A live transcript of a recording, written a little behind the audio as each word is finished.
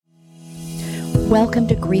Welcome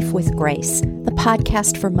to Grief with Grace, the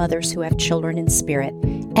podcast for mothers who have children in spirit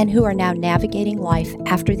and who are now navigating life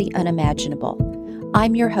after the unimaginable.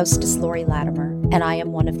 I'm your hostess, Lori Latimer, and I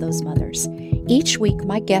am one of those mothers. Each week,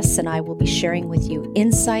 my guests and I will be sharing with you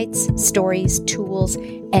insights, stories, tools,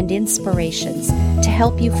 and inspirations to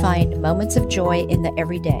help you find moments of joy in the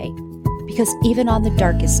everyday. Because even on the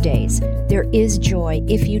darkest days, there is joy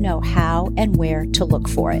if you know how and where to look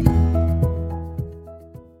for it.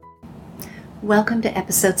 Welcome to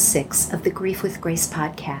episode 6 of the Grief with Grace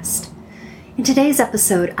podcast. In today's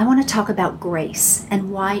episode, I want to talk about grace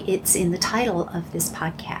and why it's in the title of this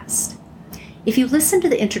podcast. If you listened to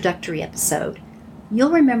the introductory episode,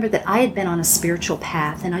 you'll remember that I had been on a spiritual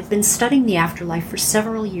path and I'd been studying the afterlife for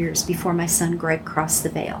several years before my son Greg crossed the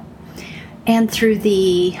veil. And through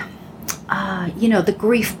the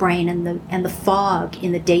grief brain and the fog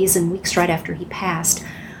in the days and weeks right after he passed,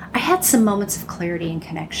 I had some moments of clarity and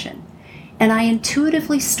connection. And I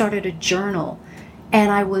intuitively started a journal, and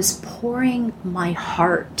I was pouring my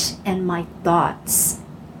heart and my thoughts,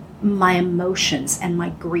 my emotions and my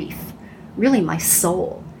grief, really my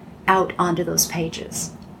soul, out onto those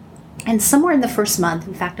pages. And somewhere in the first month,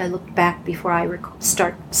 in fact, I looked back before I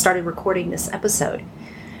started recording this episode,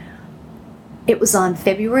 it was on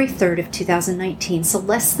February 3rd of 2019, so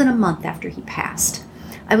less than a month after he passed.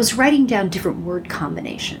 I was writing down different word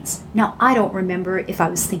combinations. Now, I don't remember if I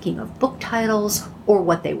was thinking of book titles or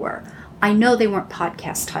what they were. I know they weren't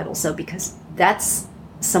podcast titles, though, because that's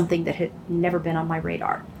something that had never been on my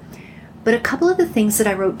radar. But a couple of the things that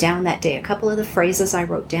I wrote down that day, a couple of the phrases I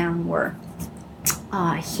wrote down were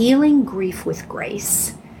healing grief with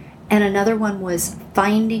grace, and another one was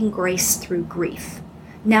finding grace through grief.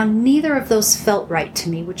 Now, neither of those felt right to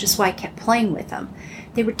me, which is why I kept playing with them.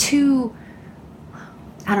 They were too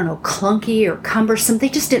clunky or cumbersome. They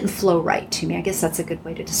just didn't flow right to me. I guess that's a good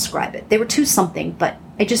way to describe it. They were too something, but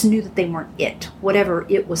I just knew that they weren't it, whatever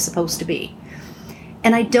it was supposed to be.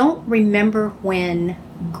 And I don't remember when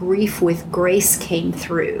grief with grace came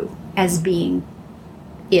through as being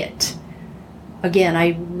it. Again,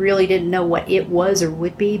 I really didn't know what it was or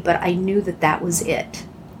would be, but I knew that that was it.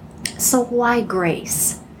 So why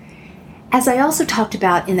grace? As I also talked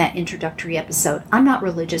about in that introductory episode, I'm not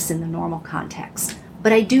religious in the normal context.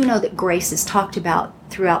 But I do know that grace is talked about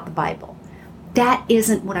throughout the Bible. That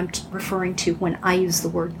isn't what I'm referring to when I use the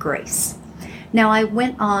word grace. Now, I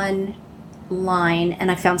went online and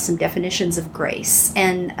I found some definitions of grace,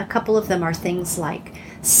 and a couple of them are things like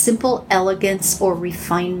simple elegance or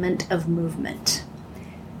refinement of movement.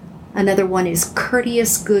 Another one is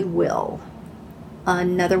courteous goodwill.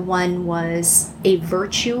 Another one was a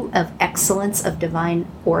virtue of excellence of divine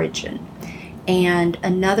origin. And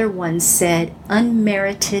another one said,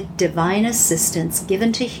 unmerited divine assistance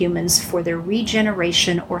given to humans for their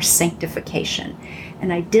regeneration or sanctification.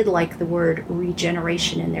 And I did like the word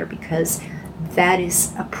regeneration in there because that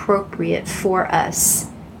is appropriate for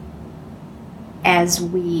us as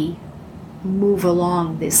we move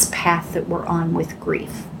along this path that we're on with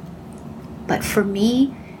grief. But for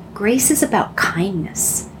me, grace is about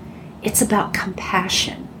kindness. It's about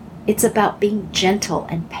compassion. It's about being gentle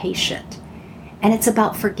and patient. And it's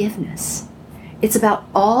about forgiveness. It's about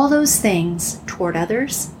all those things toward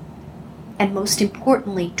others, and most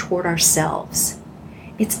importantly, toward ourselves.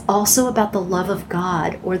 It's also about the love of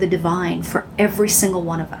God or the divine for every single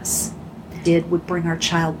one of us. Would bring our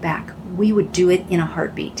child back. We would do it in a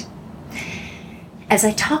heartbeat. As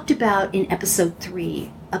I talked about in episode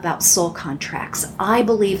 3 about soul contracts, I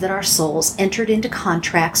believe that our souls entered into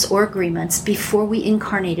contracts or agreements before we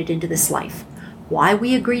incarnated into this life. Why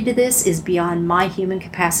we agreed to this is beyond my human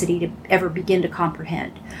capacity to ever begin to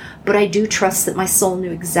comprehend. But I do trust that my soul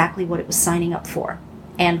knew exactly what it was signing up for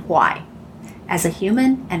and why. As a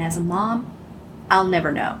human and as a mom, I'll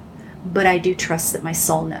never know. But I do trust that my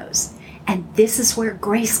soul knows. And this is where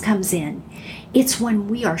grace comes in. It's when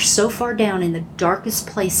we are so far down in the darkest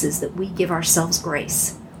places that we give ourselves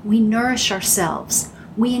grace. We nourish ourselves.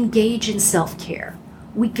 We engage in self-care.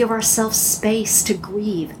 We give ourselves space to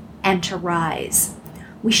grieve and to rise.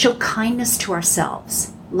 We show kindness to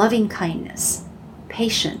ourselves, loving kindness,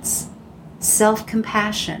 patience,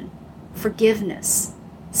 self-compassion, forgiveness,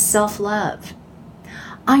 self-love.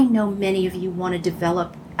 I know many of you want to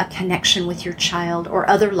develop a connection with your child or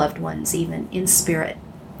other loved ones even in spirit.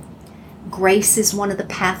 Grace is one of the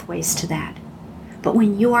pathways to that. But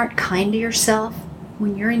when you aren't kind to yourself,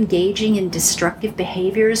 when you're engaging in destructive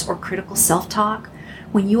behaviors or critical self-talk,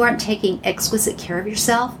 when you aren't taking exquisite care of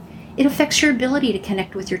yourself, it affects your ability to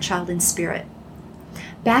connect with your child in spirit.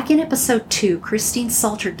 Back in episode 2, Christine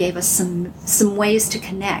Salter gave us some ways to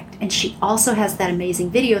connect, and she also has that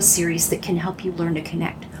amazing video series that can help you learn to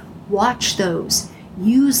connect. Watch those.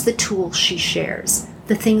 Use the tools she shares,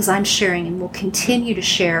 the things I'm sharing and will continue to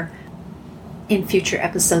share in future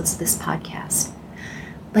episodes of this podcast.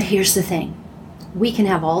 But here's the thing. We can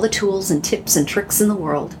have all the tools and tips and tricks in the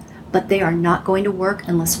world, but they are not going to work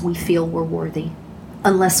unless we feel we're worthy,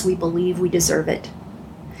 unless we believe we deserve it.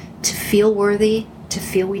 To feel worthy, to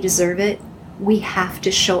feel we deserve it, we have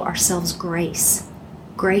to show ourselves grace.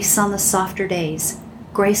 Grace on the softer days,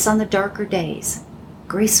 grace on the darker days,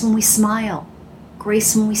 grace when we smile,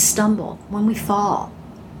 grace when we stumble, when we fall,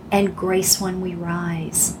 and grace when we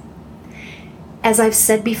rise. As I've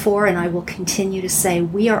said before, and I will continue to say,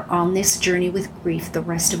 we are on this journey with grief the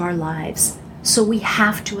rest of our lives, so we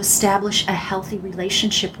have to establish a healthy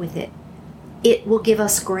relationship with it. It will give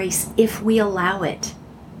us grace if we allow it,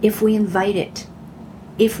 if we invite it,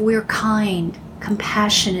 if we're kind,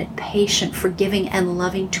 compassionate, patient, forgiving, and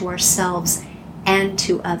loving to ourselves and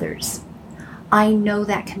to others. I know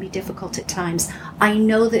that can be difficult at times. I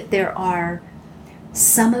know that there are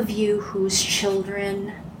some of you whose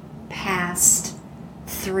children passed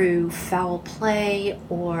through foul play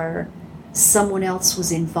or someone else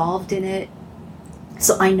was involved in it.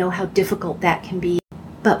 So I know how difficult that can be.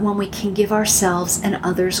 But when we can give ourselves and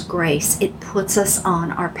others grace, it puts us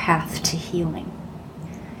on our path to healing.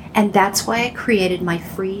 And that's why I created my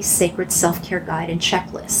free Sacred Self-Care Guide and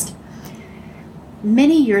Checklist.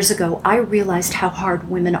 Many years ago, I realized how hard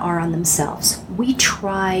women are on themselves. We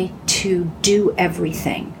try to do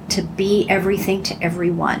everything, to be everything to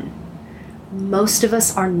everyone. Most of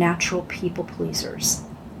us are natural people pleasers,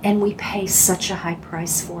 and we pay such a high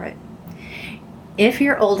price for it. If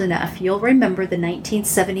you're old enough, you'll remember the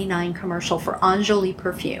 1979 commercial for Enjoli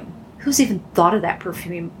perfume. Who's even thought of that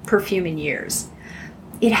perfume in years?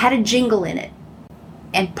 It had a jingle in it,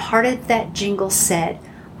 and part of that jingle said,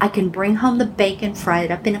 "I can bring home the bacon, fry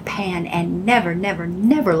it up in a pan, and never, never,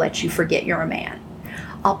 never let you forget you're a man."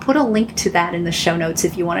 I'll put a link to that in the show notes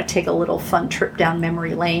if you want to take a little fun trip down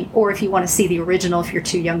memory lane, or if you want to see the original if you're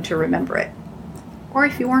too young to remember it, or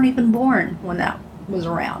if you weren't even born when that was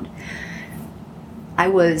around. I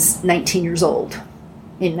was 19 years old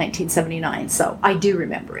in 1979, so I do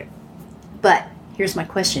remember it. But here's my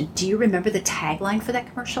question. Do you remember the tagline for that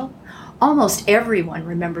commercial? Almost everyone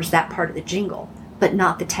remembers that part of the jingle, but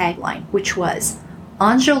not the tagline, which was,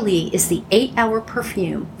 "Enjoli is the 8-hour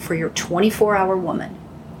perfume for your 24-hour woman."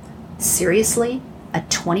 Seriously? A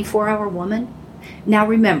 24-hour woman? Now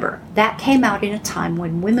remember, that came out in a time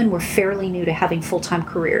when women were fairly new to having full-time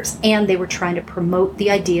careers, and they were trying to promote the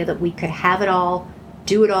idea that we could have it all,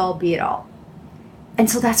 do it all, be it all. And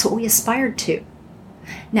so that's what we aspired to.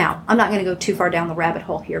 Now, I'm not going to go too far down the rabbit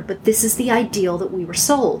hole here, but this is the ideal that we were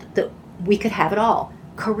sold, that we could have it all.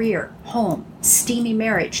 Career, home, steamy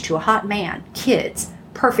marriage to a hot man, kids,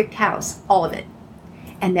 perfect house, all of it.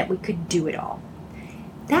 And that we could do it all.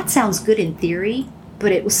 That sounds good in theory,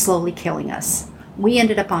 but it was slowly killing us. We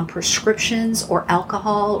ended up on prescriptions or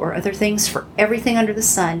alcohol or other things for everything under the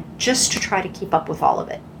sun just to try to keep up with all of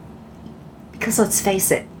it. Because let's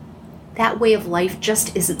face it, that way of life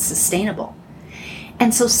just isn't sustainable.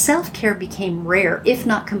 And so self-care became rare, if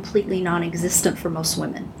not completely non-existent for most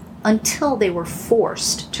women, until they were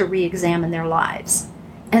forced to re-examine their lives.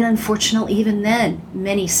 And unfortunately, even then,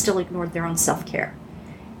 many still ignored their own self-care.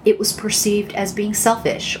 It was perceived as being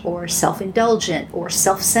selfish or self-indulgent or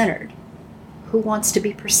self-centered. Who wants to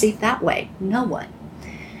be perceived that way? No one.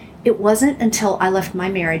 It wasn't until I left my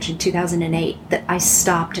marriage in 2008 that I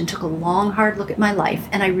stopped and took a long, hard look at my life,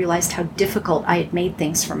 and I realized how difficult I had made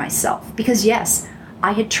things for myself. Because yes,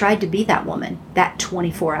 I had tried to be that woman, that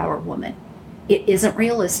 24-hour woman. It isn't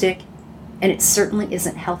realistic, and it certainly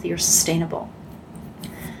isn't healthy or sustainable.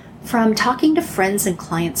 From talking to friends and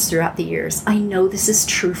clients throughout the years, I know this is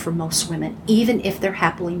true for most women, even if they're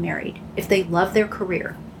happily married, if they love their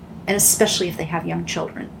career, and especially if they have young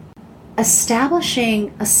children.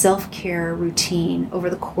 Establishing a self-care routine over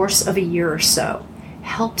the course of a year or so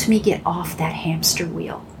helped me get off that hamster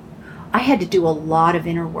wheel. I had to do a lot of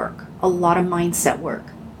inner work, a lot of mindset work,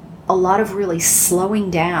 a lot of really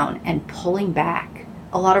slowing down and pulling back,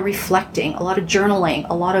 a lot of reflecting, a lot of journaling,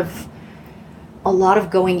 a lot of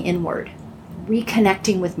going inward,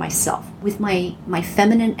 reconnecting with myself, with my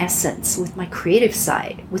feminine essence, with my creative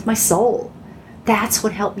side, with my soul. That's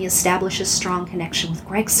what helped me establish a strong connection with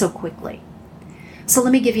Greg so quickly. So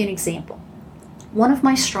let me give you an example. One of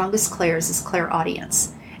my strongest clairs is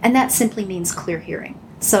clairaudience, and that simply means clear hearing.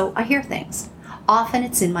 So I hear things. Often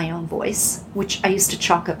it's in my own voice, which I used to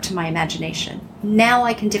chalk up to my imagination. Now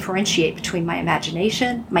I can differentiate between my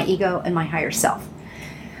imagination, my ego, and my higher self.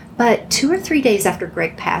 But 2 or 3 days after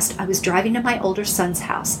Greg passed, I was driving to my older son's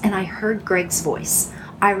house and I heard Greg's voice.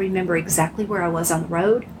 I remember exactly where I was on the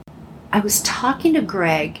road. I was talking to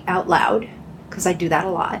Greg out loud, because I do that a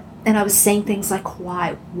lot, and I was saying things like,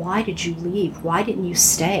 why? Why did you leave? Why didn't you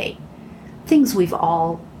stay? Things we've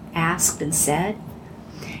all asked and said.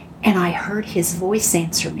 And I heard his voice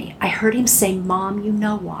answer me. I heard him say, Mom, you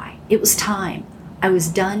know why. It was time. I was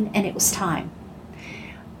done and it was time.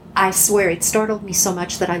 I swear it startled me so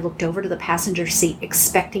much that I looked over to the passenger seat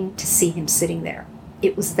expecting to see him sitting there.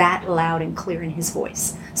 It was that loud and clear in his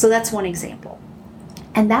voice. So that's one example.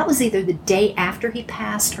 And that was either the day after he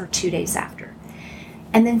passed or 2 days after.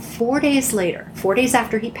 And then 4 days later, 4 days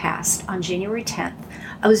after he passed, on January 10th,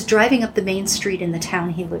 I was driving up the main street in the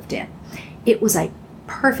town he lived in. It was a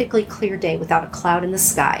perfectly clear day without a cloud in the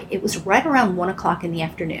sky. It was right around 1 o'clock in the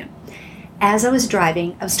afternoon. As I was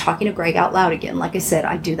driving, I was talking to Greg out loud again. Like I said,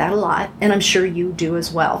 I do that a lot, and I'm sure you do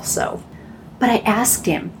as well. But I asked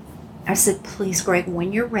him, I said, please, Greg,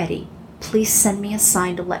 when you're ready, please send me a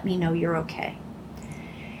sign to let me know you're okay.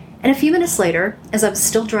 And a few minutes later, as I was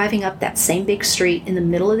still driving up that same big street in the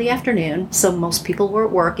middle of the afternoon, so most people were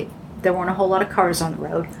at work, there weren't a whole lot of cars on the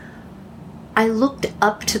road, I looked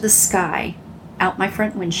up to the sky out my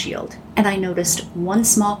front windshield, and I noticed one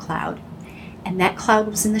small cloud, and that cloud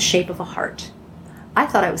was in the shape of a heart. I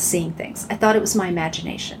thought I was seeing things. I thought it was my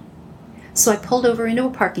imagination. So I pulled over into a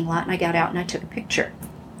parking lot, and I got out and I took a picture.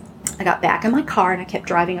 I got back in my car, and I kept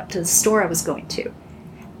driving up to the store I was going to.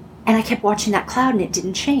 And I kept watching that cloud, and it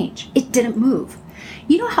didn't change. It didn't move.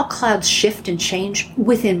 You know how clouds shift and change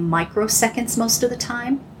within microseconds most of the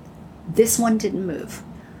time? This one didn't move.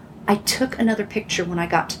 I took another picture when I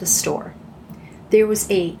got to the store. There was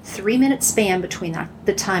a 3-minute span between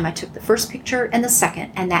the time I took the first picture and the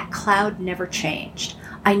second, and that cloud never changed.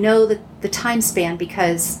 I know that the time span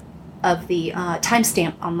because of the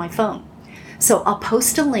timestamp on my phone. So I'll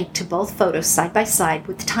post a link to both photos side by side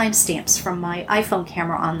with the timestamps from my iPhone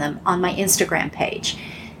camera on them on my Instagram page.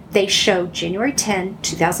 They show January 10,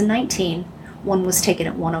 2019. One was taken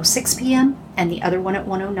at 1:06 p.m. and the other one at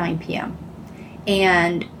 1:09 p.m.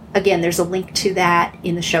 And again, there's a link to that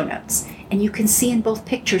in the show notes. And you can see in both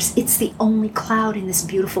pictures, it's the only cloud in this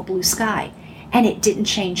beautiful blue sky. And it didn't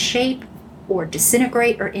change shape or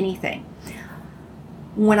disintegrate or anything.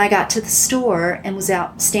 When I got to the store and was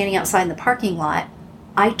standing outside in the parking lot,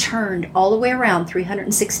 I turned all the way around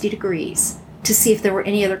 360 degrees to see if there were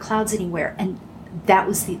any other clouds anywhere. And that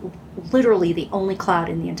was literally the only cloud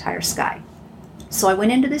in the entire sky. So I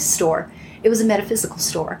went into this store. It was a metaphysical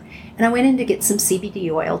store. And I went in to get some CBD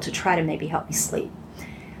oil to try to maybe help me sleep.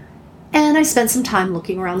 And I spent some time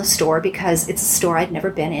looking around the store because it's a store I'd never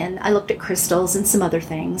been in. I looked at crystals and some other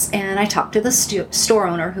things, and I talked to the store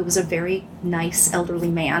owner, who was a very nice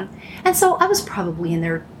elderly man. And so I was probably in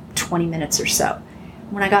there 20 minutes or so.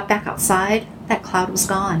 When I got back outside, that cloud was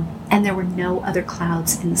gone, and there were no other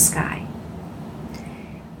clouds in the sky.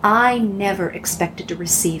 I never expected to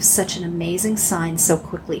receive such an amazing sign so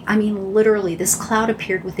quickly. I mean, literally, this cloud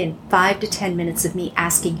appeared within 5 to 10 minutes of me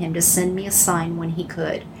asking him to send me a sign when he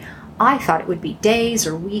could. I thought it would be days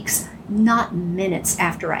or weeks, not minutes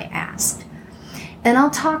after I asked. And I'll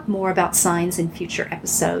talk more about signs in future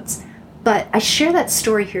episodes, but I share that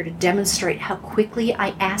story here to demonstrate how quickly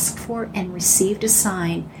I asked for and received a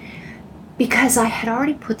sign, because I had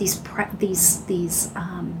already put these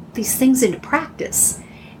things into practice.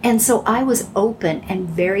 And so I was open and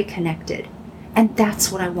very connected. And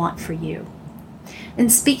that's what I want for you.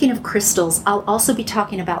 And speaking of crystals, I'll also be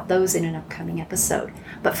talking about those in an upcoming episode.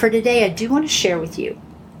 But for today, I do want to share with you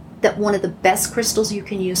that one of the best crystals you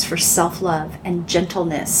can use for self-love and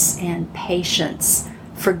gentleness and patience,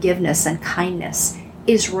 forgiveness and kindness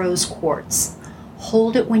is rose quartz.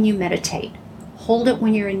 Hold it when you meditate. Hold it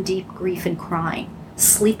when you're in deep grief and crying.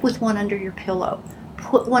 Sleep with one under your pillow.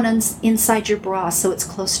 Put one inside your bra so it's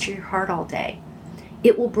close to your heart all day.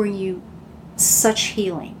 It will bring you such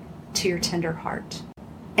healing to your tender heart.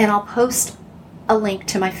 And I'll post a link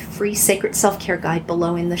to my free Sacred Self-Care Guide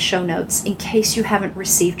below in the show notes in case you haven't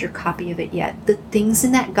received your copy of it yet. The things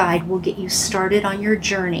in that guide will get you started on your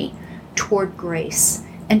journey toward grace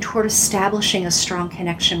and toward establishing a strong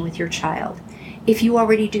connection with your child. If you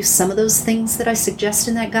already do some of those things that I suggest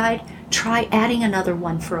in that guide, try adding another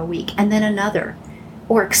one for a week and then another.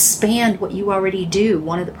 Or expand what you already do,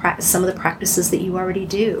 some of the practices that you already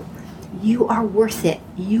do. You are worth it.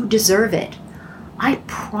 You deserve it. I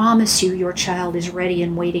promise you your child is ready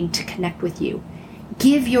and waiting to connect with you.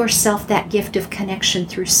 Give yourself that gift of connection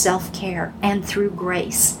through self-care and through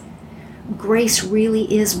grace. Grace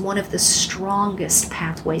really is one of the strongest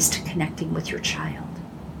pathways to connecting with your child.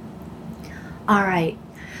 All right,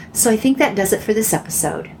 so I think that does it for this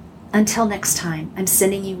episode. Until next time, I'm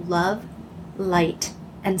sending you love, light,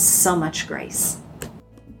 and so much grace.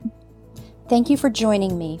 Thank you for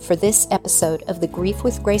joining me for this episode of the Grief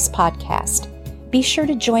with Grace podcast. Be sure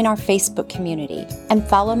to join our Facebook community and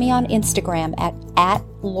follow me on Instagram at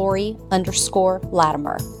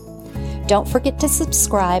Lori_Latimer. Don't forget to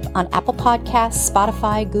subscribe on Apple Podcasts,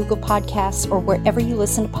 Spotify, Google Podcasts, or wherever you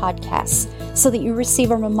listen to podcasts so that you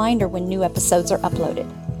receive a reminder when new episodes are uploaded.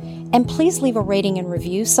 And please leave a rating and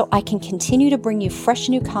review so I can continue to bring you fresh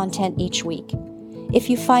new content each week. If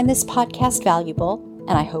you find this podcast valuable,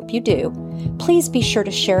 and I hope you do, please be sure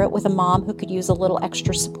to share it with a mom who could use a little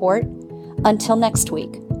extra support. Until next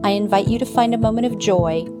week, I invite you to find a moment of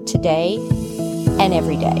joy today and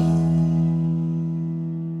every day.